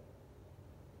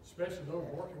 especially those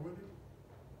working with him.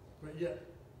 But yet,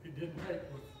 it didn't take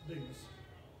with Demas.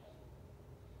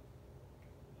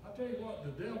 I tell you what,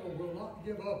 the devil will not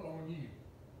give up on you.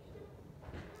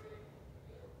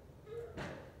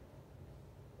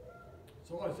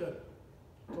 Somebody said,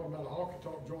 talking about a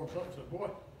honky-tonk joint, something, said,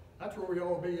 boy, that's where we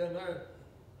all be in there.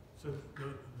 Said,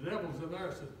 the devil's in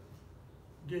there, said,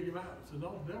 get him out. Said,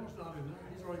 no, the devil's not in there.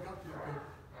 He's already got the other people.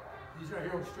 He's out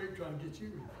here on the street trying to get you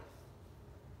in.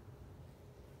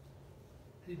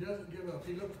 He doesn't give up.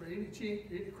 He looks for any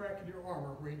chink, any crack in your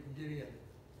armor where he can get in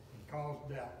and cause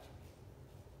doubt.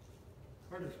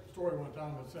 I heard a story one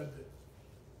time that said that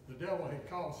the devil had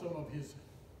called some of his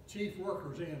chief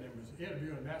workers in and was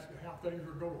interviewing and asking how things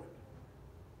were going.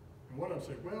 And one of them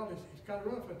said, well, it's kind of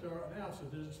rough out there right now. So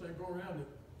there's this thing going around that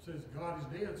says God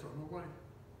is dead, so nobody,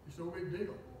 it's no big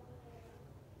deal.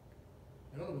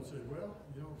 The other one said, well,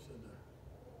 you know, said,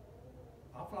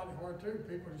 I find it hard too.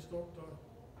 People just don't,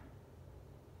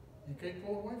 you can't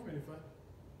pull away from anything.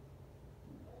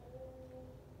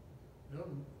 The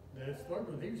other one, that's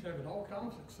third one, he was having all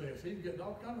kinds of success. He was getting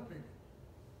all kinds of people.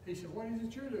 He said, what is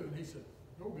it you're doing? He said,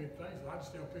 no big things. I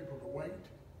just tell people to wait.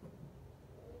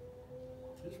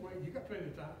 Just wait. You got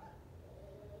plenty of time.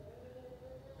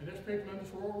 And there's people in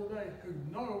this world today who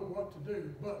know what to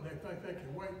do, but they think they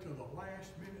can wait till the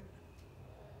last minute.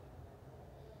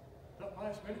 That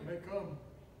last minute may come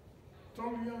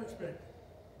totally unexpected.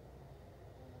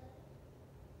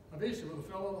 I visited with a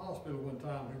fellow in the hospital one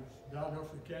time who was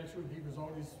diagnosed with cancer, and he was on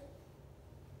his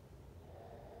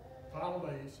final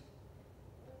days.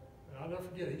 And I'll never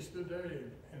forget, he stood there,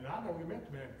 and I'd only met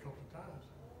the man a couple of times,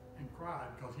 and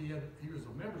cried because he was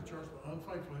a member of the church, but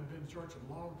unfaithful, hadn't been in church in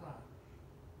a long time.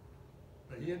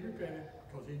 But he had repented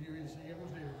because he knew his end was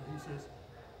near. But he says,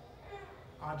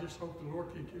 I just hope the Lord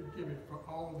can give me for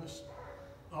all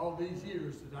these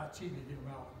years that I cheated him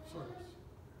out of service.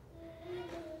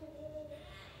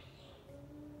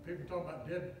 People talk about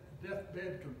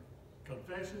deathbed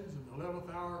confessions and 11th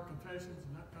hour confessions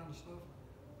and that kind of stuff.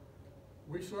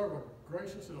 We serve a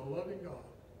gracious and a loving God.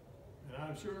 And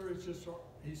I'm sure it's just,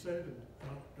 he said,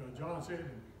 and John said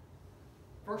in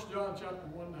 1 John chapter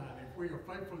 1:9, if we are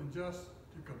faithful and just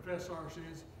to confess our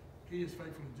sins, he is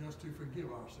faithful and just to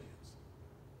forgive our sins.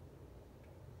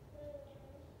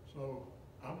 So,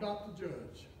 I'm not the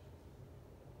judge.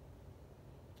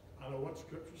 I know what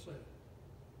Scripture said.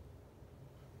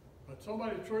 But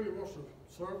somebody truly wants to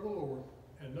serve the Lord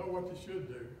and know what they should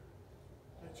do,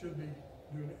 they should be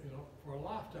doing it, for a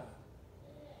lifetime.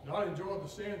 Not enjoy the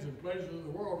sins and pleasures of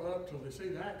the world up till they see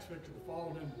the axe fixing to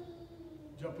fall and then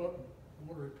jump up and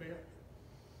want to repent.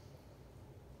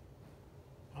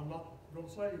 I'm not going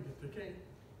to say that they can't,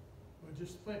 but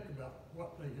just think about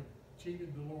what they have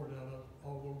cheated the Lord out of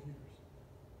all those years,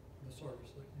 the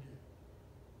service they can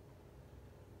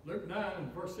give. Luke 9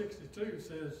 and verse 62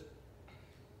 says,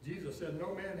 Jesus said,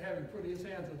 no man having put his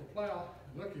hand to the plow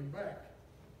and looking back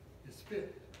is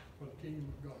fit for the kingdom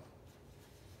of God.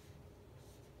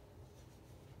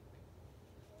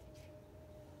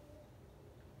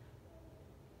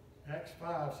 Acts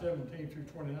 5:17 through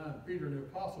 29, Peter and the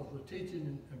apostles were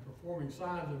teaching and performing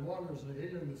signs and wonders and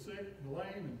healing the sick, the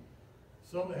lame, and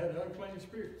some that had unclean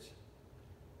spirits.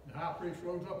 The high priest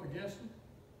rose up against them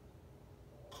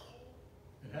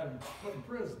and had him put in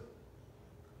prison.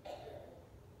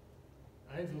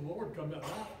 The angel of the Lord come that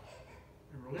night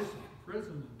and released him from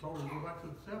prison and told him to go back to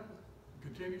the temple and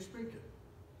continue speaking.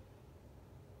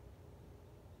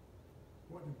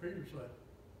 What did Peter say?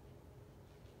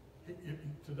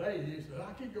 Today he said,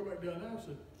 I can't go back down there. I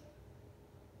said,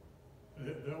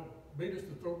 they'll beat us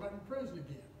to throw back in prison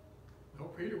again. No,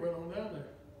 Peter went on down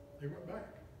there. They went back.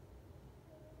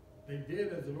 They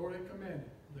did as the Lord had commanded.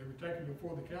 They were taken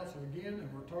before the council again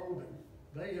and were told that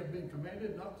they have been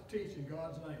commanded not to teach in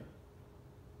God's name.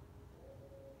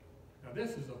 Now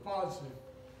this is a positive,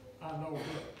 I know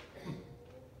but.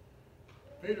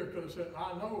 Peter could have said,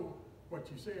 I know what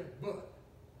you said, but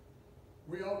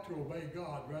we ought to obey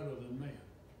God rather than man.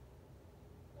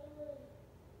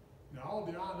 Now all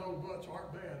the I know buts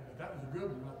aren't bad, but that was a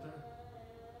good one right there.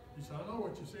 He said, I know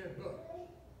what you said, but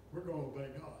we're going to obey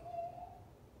God.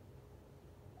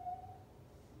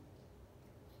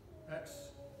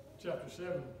 Acts chapter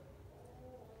 7,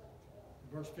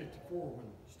 verse 54,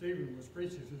 when Stephen was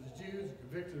preaching to the Jews,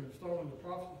 convicted of stoning the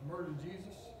prophets, and murdering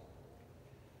Jesus.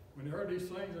 When they heard these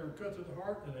things, they were cut to the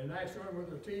heart, and they gnashed on him with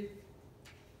their teeth.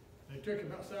 They took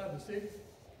him outside the city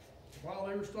while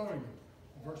they were stoning him.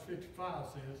 Verse 55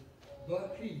 says,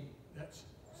 but he, that's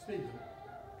Stephen,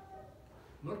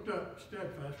 looked up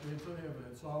steadfastly into heaven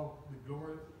and saw the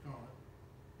glory of God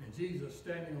and Jesus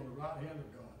standing on the right hand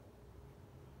of God.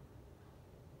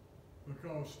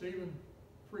 Because Stephen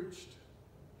preached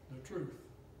the truth,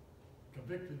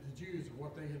 convicted the Jews of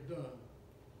what they had done.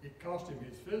 It cost him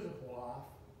his physical life,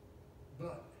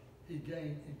 but he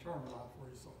gained eternal life for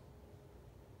his soul.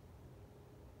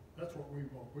 That's what we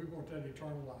want. We want that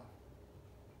eternal life.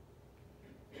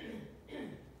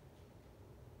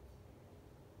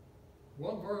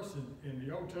 One verse in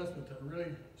the Old Testament that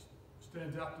really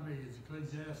stands out to me is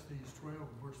Ecclesiastes 12,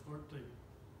 verse 13.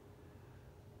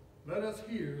 Let us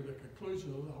hear the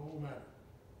conclusion of the whole matter.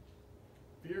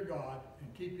 Fear God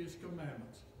and keep his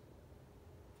commandments,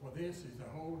 for this is the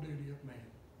whole duty of man.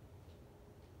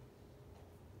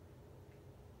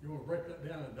 You want to break that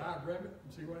down and diagram it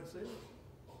and see what it says?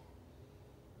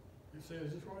 It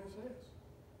says just what it says.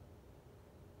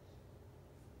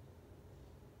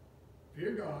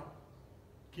 Fear God,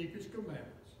 keep his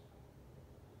commandments,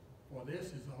 for this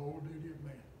is the whole duty of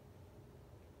man.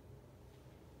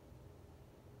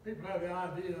 People have the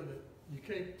idea that you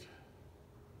can't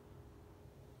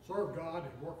serve God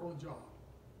and work on a job.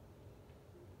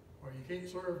 Or you can't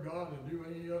serve God and do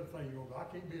any other thing. You go, I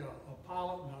can't be a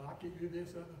pilot, no, I can't do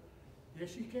this, that.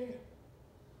 Yes, you can.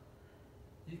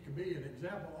 You can be an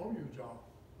example on your job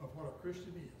of what a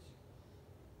Christian is.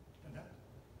 And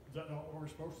is that not what we're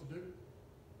supposed to do?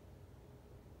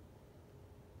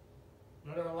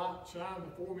 Let our light shine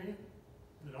before men,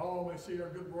 that all may see our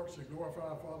good works and glorify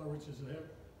our Father which is in heaven.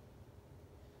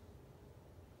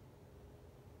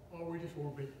 Oh, we just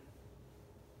want to be.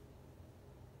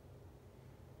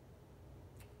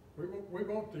 We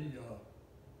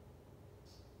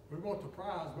want the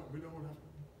prize, but we don't have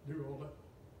to do all that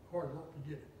hard work to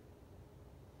get it.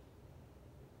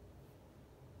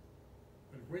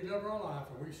 But if we live our life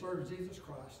and we serve Jesus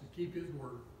Christ and keep his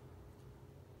word,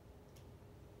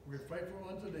 we're faithful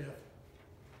unto death,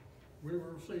 we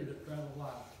will receive that crown of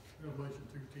life, Revelation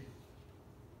 2:10.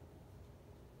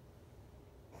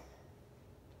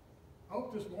 I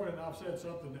hope this morning I've said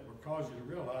something that would cause you to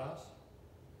realize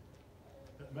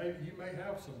that maybe you may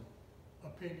have some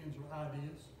opinions or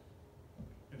ideas,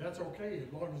 and that's okay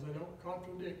as long as they don't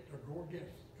contradict or go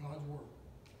against God's word.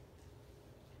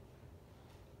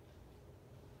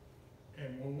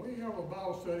 And when we have a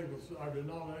Bible study with our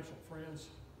denominational friends,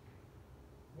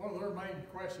 one of their main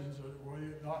questions, or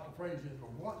like the phrase is,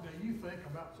 well, what do you think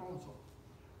about so-and-so?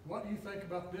 What do you think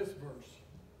about this verse?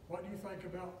 What do you think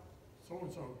about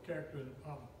so-and-so character in the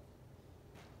Bible?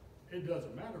 It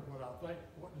doesn't matter what I think.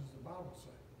 What does the Bible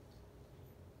say?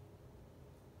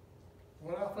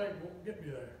 What I think won't get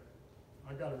me there.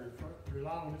 I got to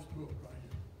rely on this book right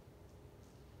here.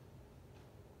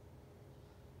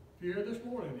 If you're here this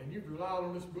morning and you've relied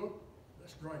on this book,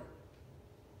 that's great.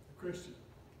 A Christian.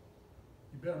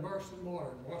 You've been immersed in water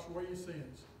and washed away your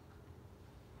sins.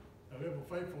 Now live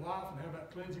a faithful life and have that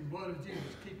cleansing blood of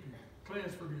Jesus keep you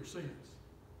cleansed from your sins.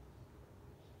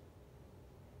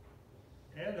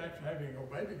 And after having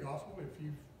obeyed the gospel, if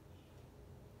your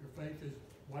faith is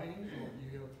waned or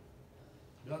you have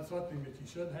done something that you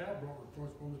shouldn't have, brought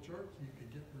reports from the church, you can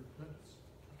get repentance.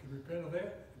 You can repent of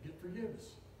that and get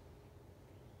forgiveness.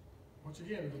 Once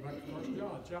again, we go back to 1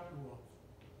 John chapter 1.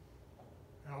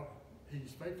 How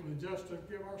he's faithful and just to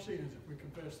forgive our sins if we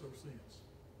confess those sins.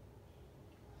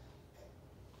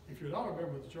 If you're not a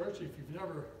member of the church, if you've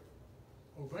never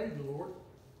obeyed the Lord,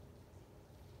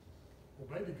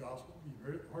 obeyed the gospel. You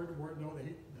heard the word, know that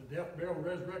the death, burial, and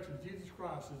resurrection of Jesus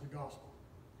Christ is the gospel.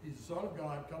 He's the Son of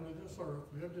God, come to this earth,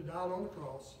 lived and died on the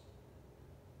cross,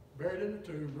 buried in the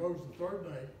tomb, rose the third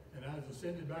day, and has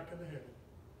ascended back into heaven.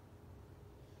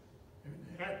 And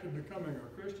in the act of becoming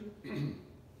a Christian, you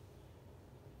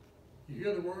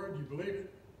hear the word, you believe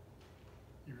it,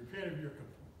 you repent of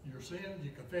your sins,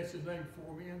 you confess his name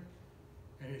before men,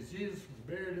 and as Jesus was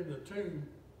buried in the tomb,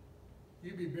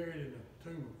 you be buried in the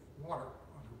tomb of water,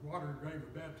 the water grave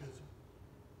of baptism.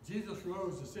 Jesus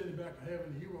rose, ascended back to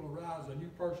heaven, and you will arise a new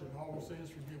person, all sins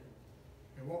forgiven,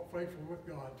 and walk faithful with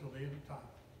God till the end of time.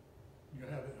 You'll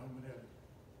have that home in heaven.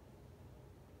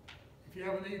 If you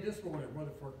have a need this morning,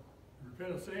 whether for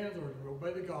repent of sins or to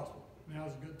obey the gospel, now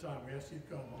is a good time. We ask you to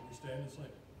come while we stand and sing.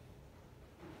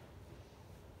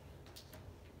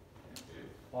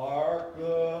 Hark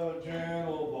the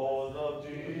gentle voice of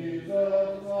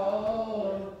Jesus'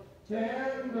 love,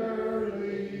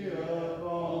 tenderly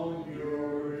upon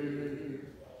your ear.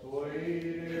 Sweet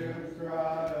his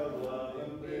cry of love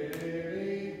and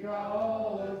pity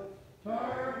calleth,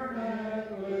 turn and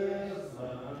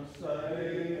listen,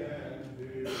 say and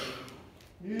do.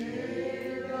 Ye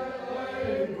that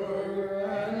labor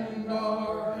and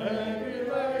are heavy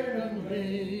laden,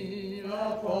 lean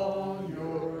upon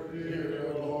your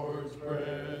dear Lord's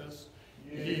breast.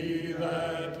 Ye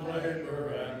that labor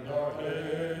and are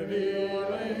heavy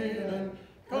laden,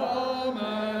 come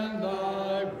and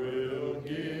I will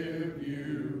give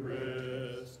you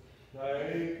rest.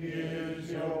 Take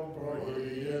his yoke, for he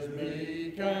is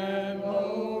meek and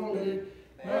lowly,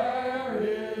 bear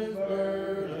his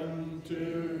burden to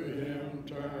him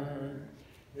turn.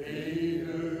 He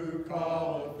who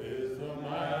calleth is the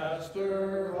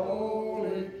Master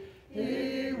holy,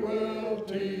 he will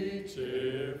teach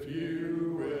if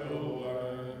you will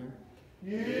learn.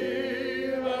 Ye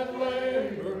that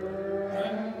labor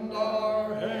and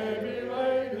are heavy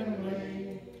laden,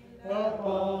 lean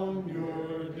upon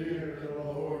your dear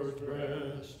Lord's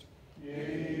breast.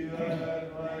 Ye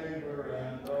that labor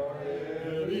and are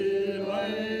heavy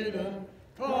laden,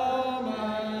 come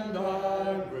and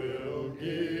I will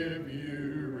give you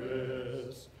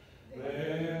rest.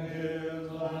 Then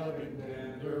his loving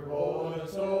tender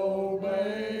voice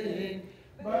obeying,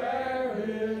 bear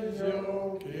his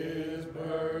yoke, his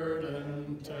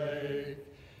burden take.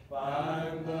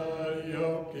 Find the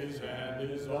yoke his hand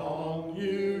is on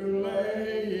you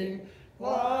laying,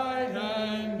 light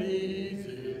and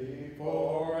easy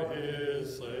for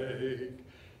his sake.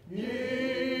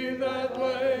 Ye that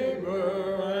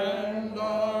labor and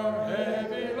are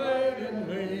heavy laden,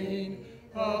 lean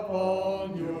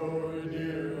upon your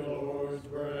dear Lord's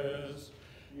breast.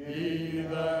 Ye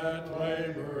that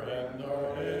labor and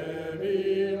are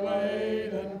heavy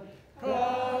laden,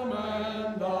 come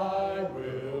and I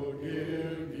will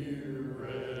give you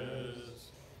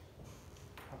rest.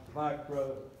 Thank you,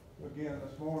 brother, again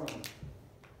this morning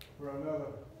for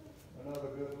another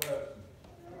good lesson.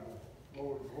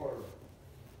 Lord's Word.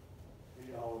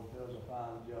 He always does a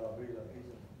fine job. He's a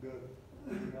good,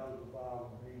 he knows the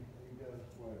Bible. He does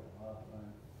well, I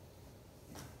think.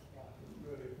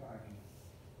 Really thank you.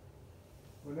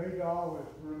 We need to always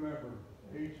remember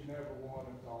each and every one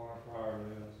that's on our prayer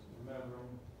list. Remember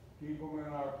them, keep them in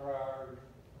our prayers.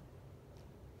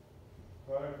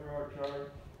 Pray for our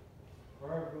church.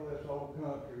 Pray for this old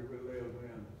country we live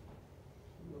in.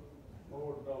 The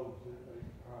Lord knows that we need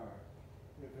prayer.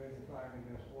 If anything in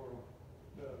this world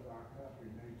does, our country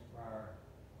needs prayer.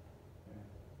 And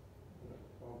the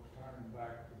folks turning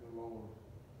back to the Lord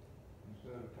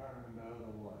instead of turning the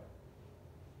other way.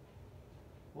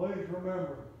 Please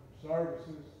remember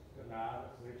services tonight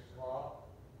at 6 o'clock.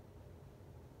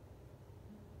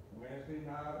 Wednesday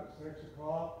night at 6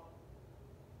 o'clock.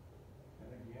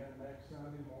 And again next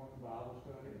Sunday morning, Bible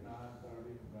study at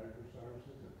 9:30, regular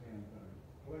services at 10:30.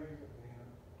 Please attend.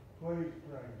 Please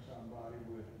bring somebody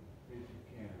with you if you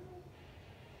can.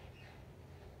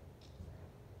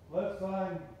 Let's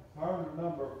sing turn to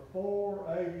number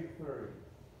 483.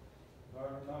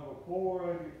 Turn to number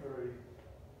 483.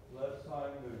 Let's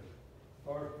sing the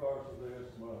first verse of this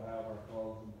and we'll have our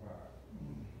closing prayer.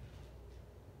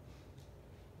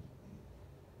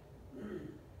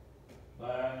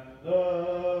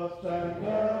 Stand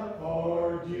up for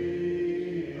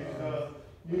Jesus,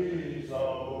 ye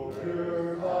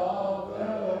soldiers of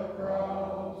the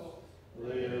cross.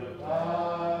 Lift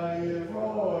high his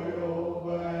royal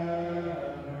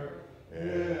banner,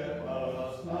 it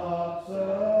must not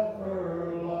suffer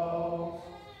loss.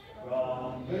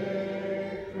 From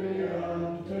victory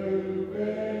unto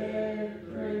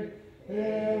victory,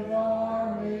 his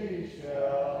army shall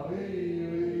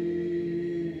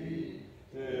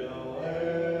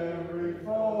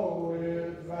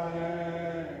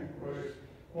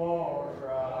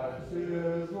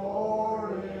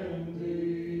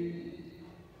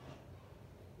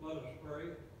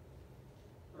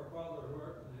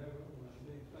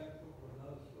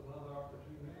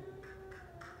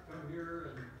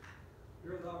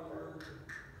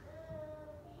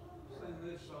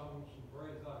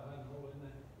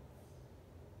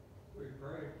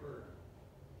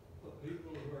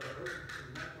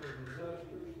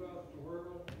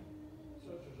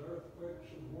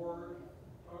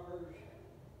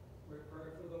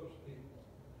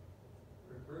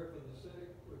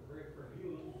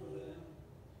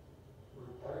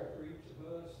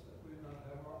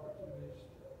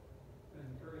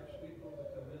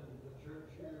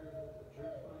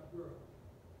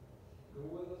Go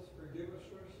with us, forgive us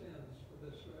our sins for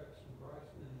this Rex and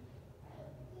Christ's